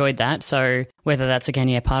 I enjoyed that. So whether that's,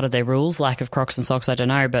 again, part of their rules, lack of Crocs and socks, I don't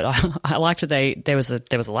know. But I liked that there was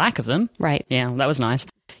a lack of them. Right. Yeah, that was nice.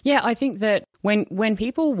 Yeah, I think that when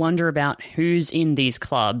people wonder about who's in these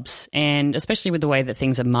clubs, and especially with the way that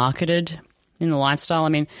things are marketed in the lifestyle. I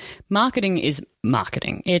mean, marketing is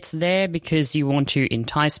marketing. It's there because you want to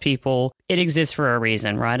entice people. It exists for a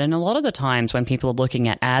reason, right? And a lot of the times when people are looking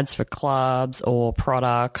at ads for clubs or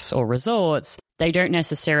products or resorts, they don't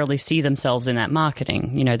necessarily see themselves in that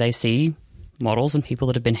marketing. You know, they see models and people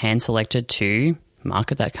that have been hand selected to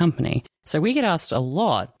market that company. So we get asked a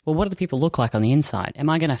lot, well, what do the people look like on the inside? Am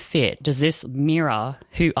I going to fit? Does this mirror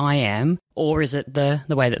who I am, or is it the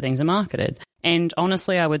way that things are marketed? And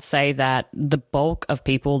honestly, I would say that the bulk of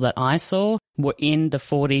people that I saw were in the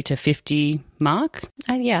 40 to 50 mark.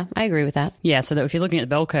 Yeah, I agree with that. Yeah, so that if you're looking at the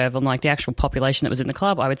bell curve on like the actual population that was in the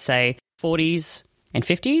club, I would say 40s and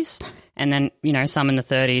 50s, and then, you know, some in the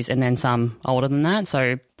 30s and then some older than that.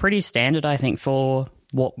 So pretty standard, I think, for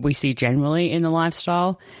what we see generally in the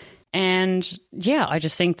lifestyle. And yeah, I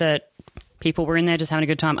just think that people were in there just having a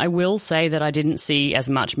good time. I will say that I didn't see as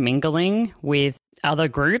much mingling with other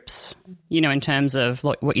groups, you know, in terms of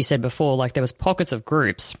like what you said before, like there was pockets of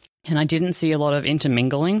groups, and I didn't see a lot of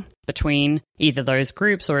intermingling between either those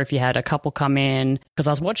groups, or if you had a couple come in, because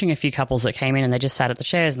I was watching a few couples that came in and they just sat at the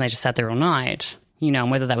chairs and they just sat there all night, you know,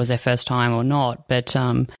 and whether that was their first time or not. But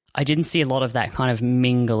I didn't see a lot of that kind of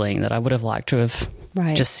mingling that I would have liked to have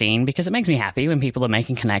just seen, because it makes me happy when people are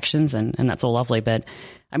making connections, and that's all lovely. But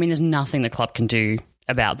I mean, there's nothing the club can do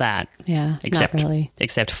about that. Yeah, except, not really.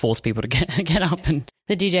 Except force people to get up and...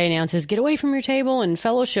 The DJ announces, get away from your table and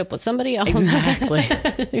fellowship with somebody else. Exactly.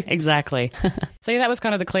 Exactly. So yeah, that was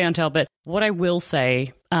kind of the clientele. But what I will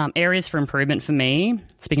say, areas for improvement for me,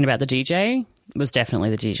 speaking about the DJ, was definitely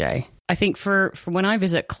the DJ. I think for when I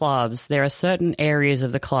visit clubs, there are certain areas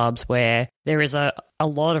of the clubs where there is a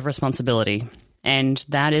lot of responsibility, and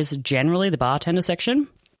that is generally the bartender section,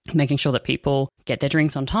 making sure that people get their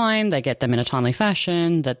drinks on time, they get them in a timely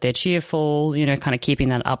fashion, that they're cheerful, you know, kind of keeping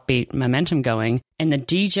that upbeat momentum going. And the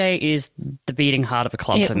DJ is the beating heart of a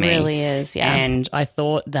club for me. It really is, yeah. And I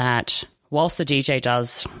thought that whilst the DJ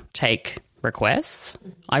does take requests,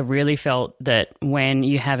 I really felt that when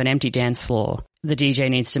you have an empty dance floor, the DJ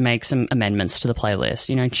needs to make some amendments to the playlist,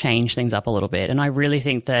 you know, change things up a little bit. And I really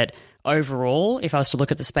think that overall, if I was to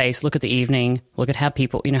look at the space, look at the evening, look at how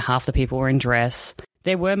people, you know, half the people were in dress,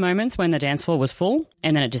 there were moments when the dance floor was full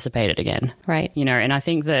and then it dissipated again. Right. You know, and I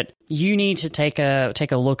think that you need to take a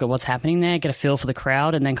look at what's happening there, get a feel for the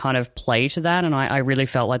crowd, and then kind of play to that. And I really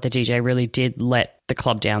felt like the DJ really did let the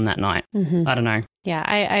club down that night. Mm-hmm. I don't know. Yeah,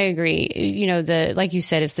 I agree. You know, like you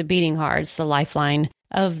said, it's the beating heart, it's the lifeline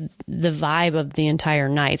of the vibe of the entire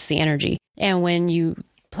night, it's the energy. And when you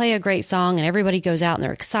play a great song and everybody goes out and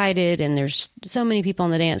they're excited and there's so many people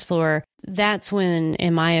on the dance floor, that's when,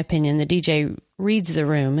 in my opinion, the DJ reads the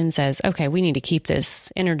room and says, okay, we need to keep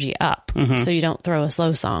this energy up, so you don't throw a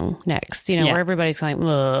slow song next, you know, where everybody's like,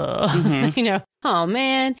 you know, oh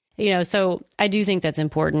man, you know. So I do think that's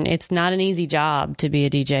important. It's not an easy job to be a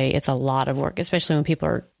DJ. It's a lot of work, especially when people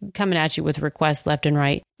are coming at you with requests left and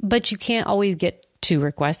right, but you can't always get to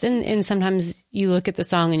request. And sometimes you look at the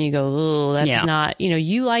song and you go, oh, that's not, you know,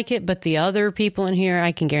 you like it, but the other people in here,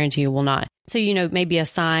 I can guarantee you will not. So, you know, maybe a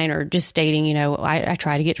sign or just stating, you know, I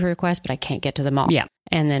try to get to requests, but I can't get to them all. Yeah.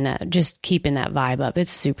 And then just keeping that vibe up.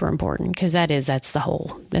 It's super important, because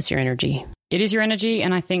that's your energy. It is your energy.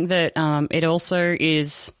 And I think that it also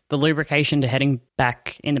is the lubrication to heading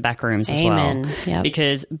back in the back rooms as well. Yep.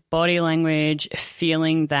 Because body language,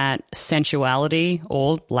 feeling that sensuality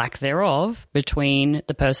or lack thereof between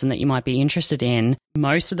the person that you might be interested in,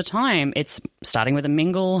 most of the time it's starting with a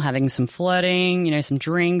mingle, having some flirting, you know, some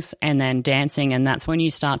drinks, and then dancing. And that's when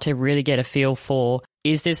you start to really get a feel for,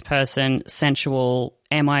 is this person sensual?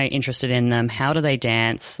 Am I interested in them? How do they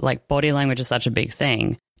dance? Like, body language is such a big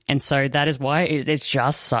thing. And so that is why it's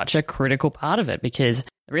just such a critical part of it, because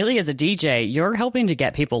really as a DJ, you're helping to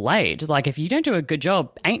get people laid. Like, if you don't do a good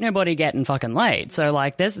job, ain't nobody getting fucking laid. So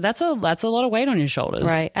like that's a lot of weight on your shoulders.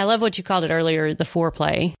 Right. I love what you called it earlier, the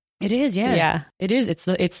foreplay. It is, yeah. Yeah. It is. It's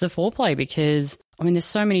the foreplay, because I mean, there's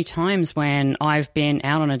so many times when I've been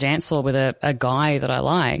out on a dance floor with a guy that I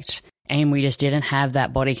liked and we just didn't have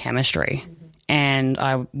that body chemistry. And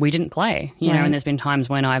we didn't play, you know, and there's been times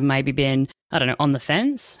when I've maybe been, I don't know, on the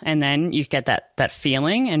fence, and then you get that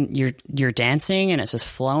feeling and you're dancing and it's just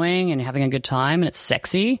flowing and you're having a good time and it's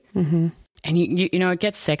sexy. Mm-hmm. And you know, it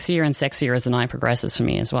gets sexier and sexier as the night progresses for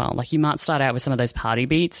me as well. Like, you might start out with some of those party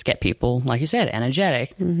beats, get people, like you said,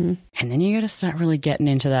 energetic. Mm-hmm. And then you got to start really getting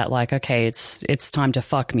into that, like, okay, it's time to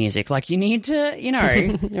fuck music. Like, you need to, you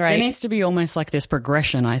know, there needs to be almost like this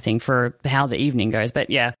progression, I think, for how the evening goes. But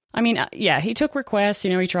yeah, I mean, he took requests, you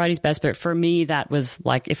know, he tried his best. But for me, that was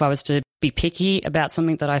like, if I was to be picky about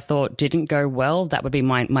something that I thought didn't go well, that would be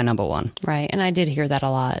my number one. Right. And I did hear that a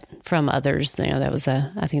lot from others. You know,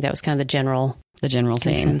 I think that was kind of the general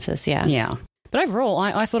consensus. Theme. Yeah. But overall,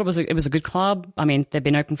 I thought it was a good club. I mean, they've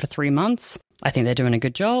been open for 3 months. I think they're doing a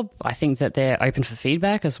good job. I think that they're open for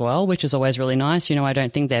feedback as well, which is always really nice. You know, I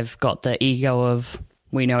don't think they've got the ego of,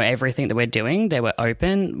 we know everything that we're doing. They were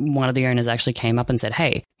open. One of the owners actually came up and said,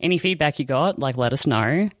 hey, any feedback you got, like, let us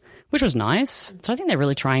know, which was nice. So I think they're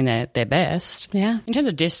really trying their best. Yeah. In terms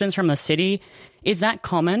of distance from the city, is that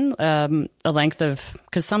common? A length of,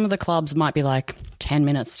 because some of the clubs might be like 10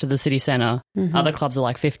 minutes to the city centre. Mm-hmm. Other clubs are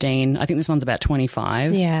like 15. I think this one's about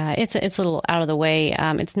 25. Yeah, it's a little out of the way.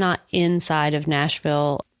 It's not inside of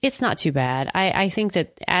Nashville. It's not too bad. I think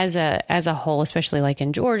that as a whole, especially like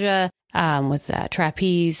in Georgia, with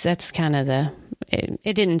trapeze, that's kind of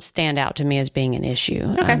it didn't stand out to me as being an issue.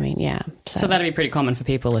 Okay. I mean, yeah. So that'd be pretty common for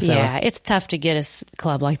people if yeah, it's tough to get a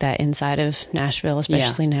club like that inside of Nashville,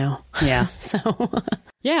 especially now. Yeah. So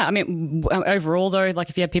yeah, I mean, overall though, like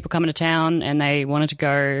if you had people coming to town and they wanted to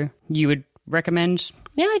go, you would recommend?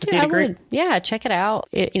 Yeah, I do. I would. Yeah, check it out.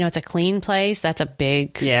 It's a clean place. That's a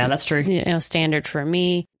big. Yeah, that's true. Standard for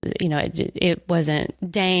me. It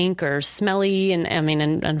wasn't dank or smelly, and I mean,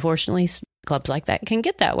 and unfortunately, clubs like that can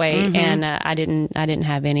get that way. Mm-hmm. And I didn't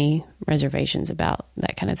have any reservations about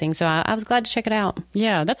that kind of thing. So I was glad to check it out.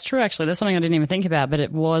 Yeah, that's true. Actually, that's something I didn't even think about, but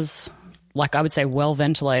it was, like, I would say, well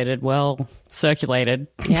ventilated, well circulated.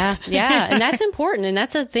 Yeah, and that's important, and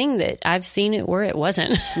that's a thing that I've seen it where it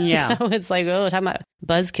wasn't. Yeah. So it's like, oh, talking about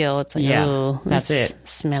buzzkill, it's like, oh, that's it.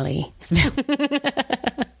 Smelly.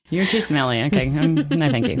 You're too smelly. Okay,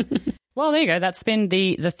 no, thank you. Well, there you go. That's been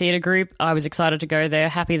the theatre group. I was excited to go there.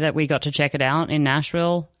 Happy that we got to check it out in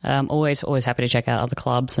Nashville. Always happy to check out other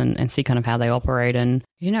clubs and see kind of how they operate and,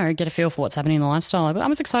 get a feel for what's happening in the lifestyle. But I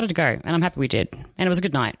was excited to go, and I'm happy we did. And it was a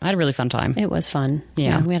good night. I had a really fun time. It was fun.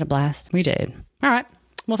 Yeah, we had a blast. We did. All right.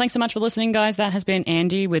 Well, thanks so much for listening, guys. That has been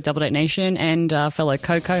Andy with Double Date Nation and fellow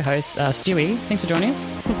co-host Stewie. Thanks for joining us.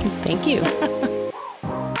 Thank you.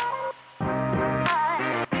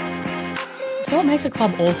 So what makes a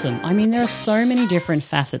club awesome? I mean, there are so many different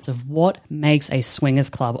facets of what makes a swingers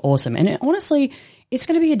club awesome. And honestly, it's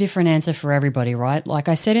going to be a different answer for everybody, right? Like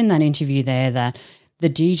I said in that interview there, that the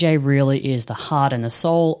DJ really is the heart and the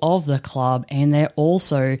soul of the club, and they're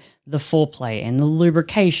also the foreplay and the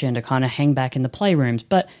lubrication to kind of hang back in the playrooms.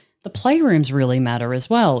 But the playrooms really matter as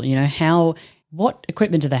well. What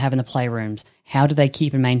equipment do they have in the playrooms? How do they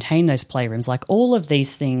keep and maintain those playrooms? Like, all of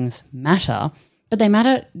these things matter, but they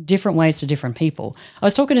matter different ways to different people. I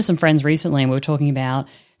was talking to some friends recently, and we were talking about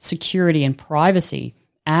security and privacy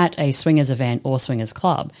at a swingers event or swingers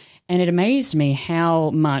club. And it amazed me how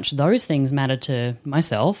much those things mattered to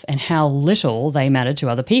myself and how little they mattered to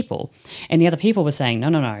other people. And the other people were saying,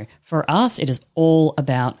 no. For us, it is all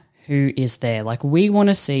about who is there. Like, we want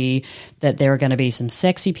to see that there are going to be some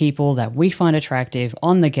sexy people that we find attractive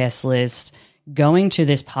on the guest list going to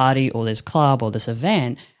this party or this club or this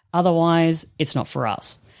event. Otherwise, it's not for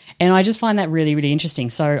us. And I just find that really, really interesting.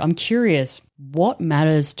 So I'm curious, what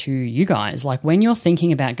matters to you guys? Like, when you're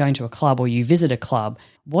thinking about going to a club or you visit a club,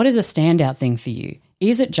 what is a standout thing for you?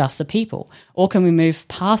 Is it just the people? Or can we move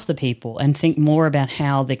past the people and think more about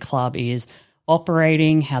how the club is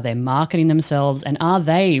operating, how they're marketing themselves, and are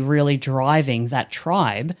they really driving that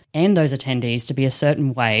tribe and those attendees to be a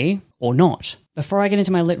certain way or not? Before I get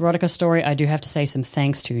into my Lit-Rotica story, I do have to say some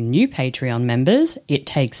thanks to new Patreon members. It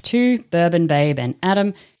Takes Two, Bourbon Babe, and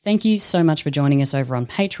Adam. Thank you so much for joining us over on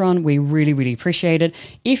Patreon. We really, really appreciate it.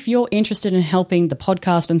 If you're interested in helping the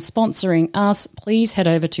podcast and sponsoring us, please head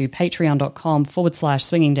over to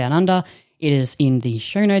patreon.com/swingingdownunder. It is in the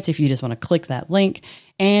show notes if you just want to click that link.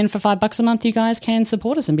 And for $5 a month, you guys can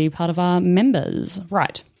support us and be part of our members.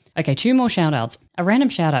 Right. Okay, 2 more shout-outs. A random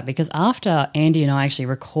shout-out, because after Andy and I actually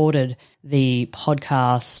recorded the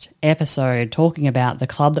podcast episode talking about the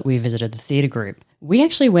club that we visited, the theatre group, we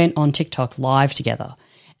actually went on TikTok live together.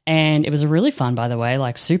 And it was really fun, by the way,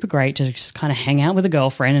 like super great to just kind of hang out with a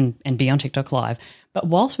girlfriend and be on TikTok live. But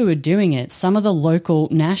whilst we were doing it, some of the local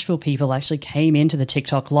Nashville people actually came into the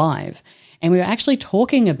TikTok live. And we were actually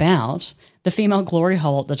talking about the female glory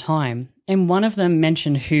hole at the time. And one of them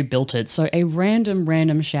mentioned who built it. So a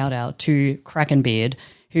random shout out to Krakenbeard,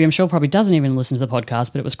 who I'm sure probably doesn't even listen to the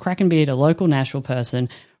podcast, but it was Krakenbeard, a local Nashville person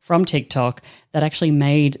from TikTok, that actually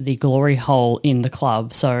made the glory hole in the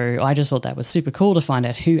club. So I just thought that was super cool to find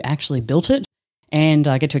out who actually built it and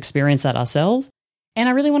get to experience that ourselves. And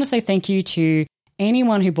I really want to say thank you to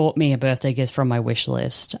anyone who bought me a birthday gift from my wish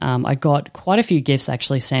list. I got quite a few gifts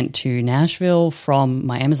actually sent to Nashville from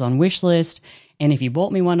my Amazon wish list. And if you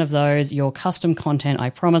bought me one of those, your custom content, I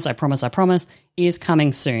promise, is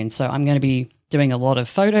coming soon. So I'm going to be doing a lot of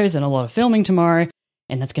photos and a lot of filming tomorrow.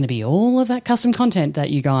 And that's going to be all of that custom content that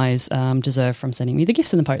you guys deserve from sending me the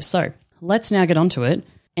gifts in the post. So let's now get on to it.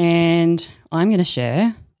 And I'm going to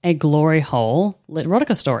share a glory hole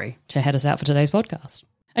Literotica story to head us out for today's podcast.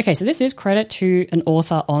 Okay, so this is credit to an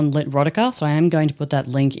author on Literotica. So I am going to put that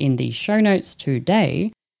link in the show notes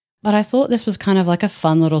today. But I thought this was kind of like a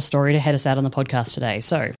fun little story to head us out on the podcast today.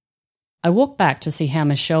 So I walked back to see how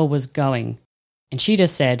Michelle was going. And she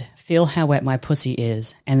just said, "Feel how wet my pussy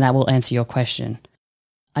is, and that will answer your question."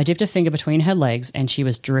 I dipped a finger between her legs and she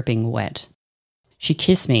was dripping wet. She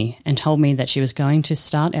kissed me and told me that she was going to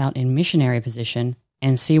start out in missionary position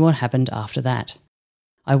and see what happened after that.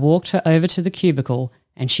 I walked her over to the cubicle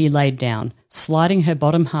and she laid down, sliding her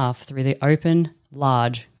bottom half through the open,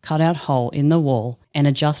 large, cut-out hole in the wall and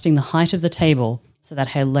adjusting the height of the table so that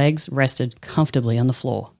her legs rested comfortably on the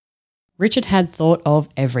floor. Richard had thought of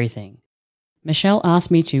everything. Michelle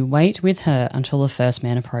asked me to wait with her until the first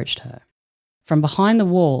man approached her. From behind the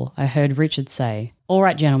wall, I heard Richard say, "All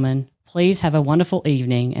right, gentlemen, please have a wonderful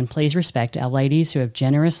evening and please respect our ladies who have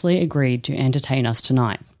generously agreed to entertain us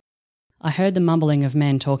tonight." I heard the mumbling of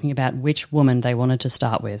men talking about which woman they wanted to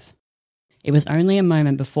start with. It was only a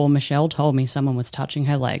moment before Michelle told me someone was touching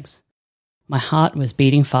her legs. My heart was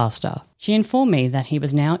beating faster. She informed me that he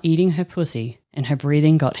was now eating her pussy and her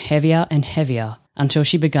breathing got heavier and heavier until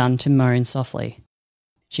she began to moan softly.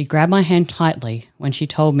 She grabbed my hand tightly when she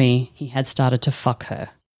told me he had started to fuck her.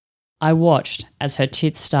 I watched as her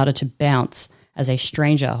tits started to bounce as a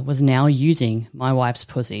stranger was now using my wife's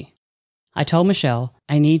pussy. I told Michelle,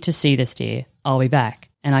 "I need to see this, dear. I'll be back,"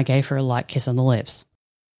 and I gave her a light kiss on the lips.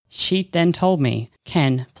 She then told me,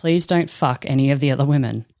 "Ken, please don't fuck any of the other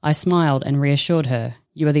women." I smiled and reassured her,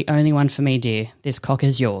 "You are the only one for me, dear. This cock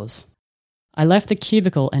is yours." I left the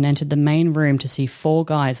cubicle and entered the main room to see 4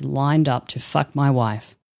 guys lined up to fuck my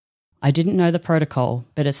wife. I didn't know the protocol,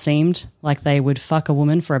 but it seemed like they would fuck a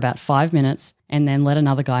woman for about 5 minutes and then let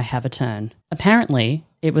another guy have a turn. Apparently,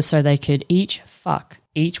 it was so they could each fuck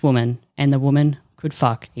each woman and the woman could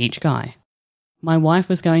fuck each guy. My wife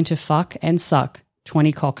was going to fuck and suck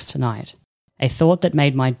 20 cocks tonight, a thought that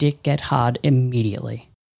made my dick get hard immediately.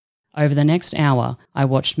 Over the next hour, I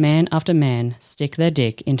watched man after man stick their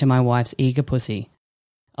dick into my wife's eager pussy.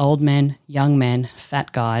 Old men, young men,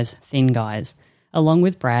 fat guys, thin guys, along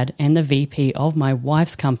with Brad and the VP of my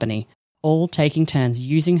wife's company, all taking turns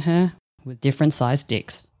using her with different sized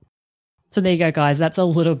dicks. So there you go, guys. That's a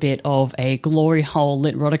little bit of a glory hole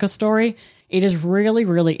Literotica story. It is really,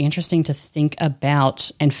 really interesting to think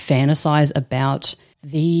about and fantasize about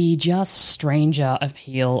the just stranger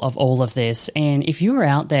appeal of all of this. And if you were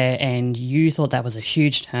out there and you thought that was a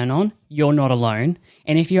huge turn on, you're not alone.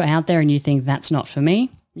 And if you're out there and you think that's not for me,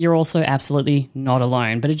 you're also absolutely not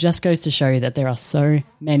alone. But it just goes to show you that there are so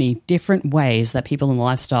many different ways that people in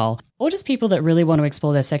lifestyle, or just people that really want to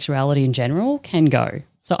explore their sexuality in general, can go.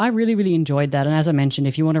 So I really, really enjoyed that. And as I mentioned,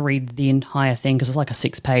 if you want to read the entire thing, because it's like a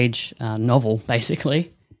 6-page novel,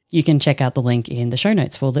 basically, you can check out the link in the show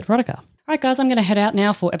notes for Literotica. All right, guys, I'm going to head out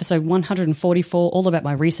now for episode 144, all about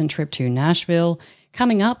my recent trip to Nashville.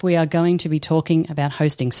 Coming up, we are going to be talking about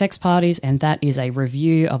hosting sex parties, and that is a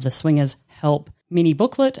review of the Swingers Help mini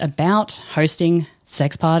booklet about hosting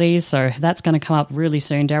sex parties. So that's going to come up really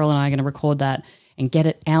soon. Daryl and I are going to record that and get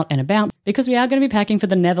it out and about because we are going to be packing for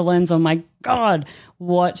the Netherlands. Oh my God,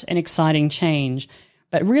 what an exciting change.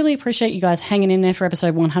 But really appreciate you guys hanging in there for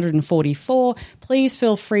episode 144. Please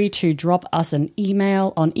feel free to drop us an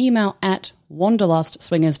email on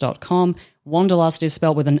email@wanderlustswingers.com. Wanderlust is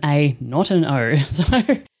spelled with an A, not an O.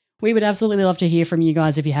 So we would absolutely love to hear from you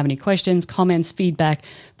guys. If you have any questions, comments, feedback,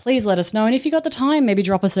 please let us know. And if you got the time, maybe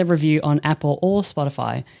drop us a review on Apple or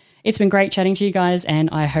Spotify. It's been great chatting to you guys, and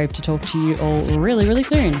I hope to talk to you all really, really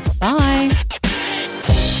soon. Bye.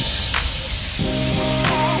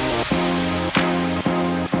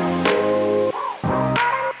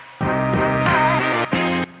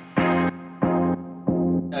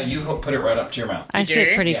 You put it right up to your mouth. I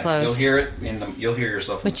sit pretty close. You'll hear it you'll hear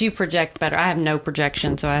yourself. But you project better. I have no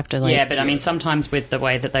projection, so I have to Yeah, but I mean, sometimes with the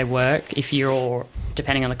way that they work, if you're,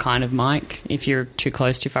 depending on the kind of mic, if you're too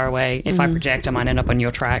close, too far away, if I project, I might end up on your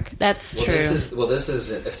track. That's true. This is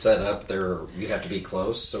a setup there. You have to be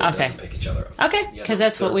close so it doesn't pick each other up. Okay. Because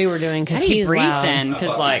that's what we were doing. Because How do you he's breathe loud. then?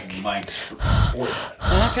 Because like, mics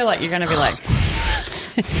I feel like you're going to be like...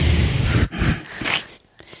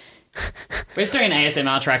 We're just doing an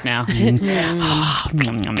ASMR track now. Oh,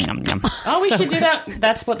 we should do that.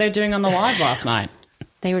 That's what they're doing on the live last night.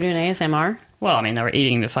 They were doing ASMR? Well, I mean, they were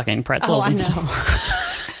eating the fucking pretzels and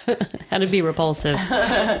stuff. How to be repulsive.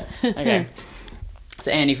 Okay. It's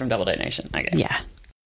Andy from Double Date Nation. Okay. Yeah.